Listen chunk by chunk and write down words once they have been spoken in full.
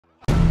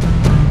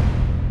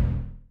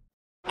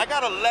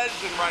got a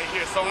legend right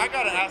here, so I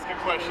gotta ask a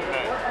question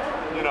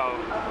that, you know,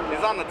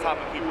 is on the top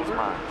of people's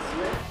minds.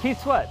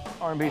 Keith Sweat,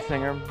 R&B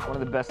singer, one of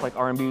the best like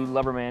R&B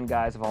lover man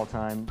guys of all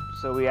time.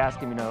 So we asked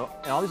him, you know,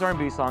 and all these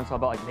R&B songs are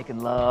about like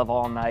making love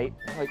all night.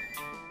 Like,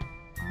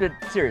 but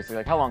seriously,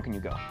 like how long can you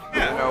go?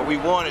 You know, we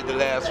want it to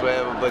last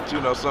forever, but you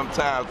know,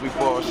 sometimes we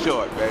fall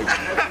short, baby.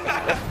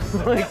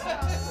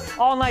 Like,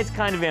 all night's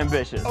kind of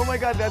ambitious. Oh my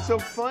God, that's so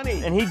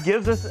funny. And he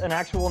gives us an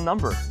actual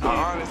number.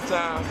 Our honest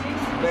time,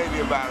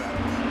 maybe about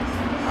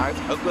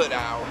a good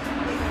hour.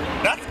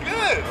 That's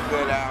good. A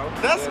good hour.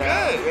 That's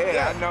good.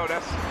 Yeah, I know,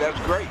 that's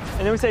great.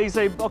 And then you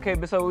say, okay,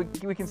 but so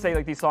we can say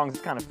like these songs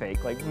is kind of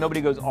fake. Like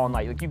nobody goes all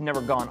night. Like you've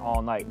never gone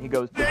all night. And he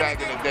goes,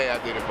 back in the day,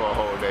 I did it for a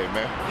whole day,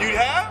 man. You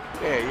have?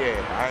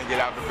 Yeah, I didn't get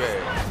out the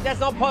bed. That's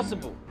not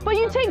possible. But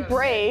you take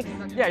breaks.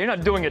 yeah, you're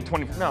not doing it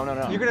 20,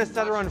 no. You're gonna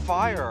set her on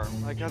fire.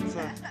 Like that's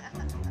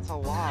a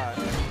lot.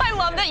 I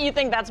love that you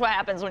think that's what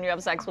happens when you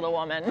have sex with a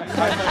woman. I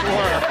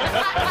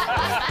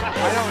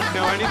don't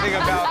know anything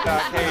about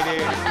that,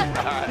 Katie.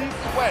 Keith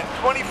Sweat,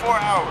 24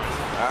 hours.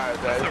 All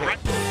right,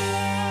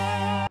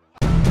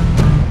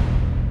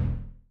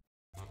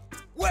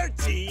 We're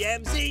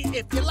TMZ.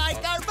 If you like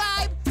our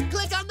vibe,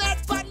 click on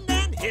that button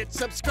and hit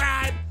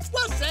subscribe.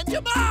 We'll send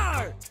you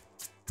more.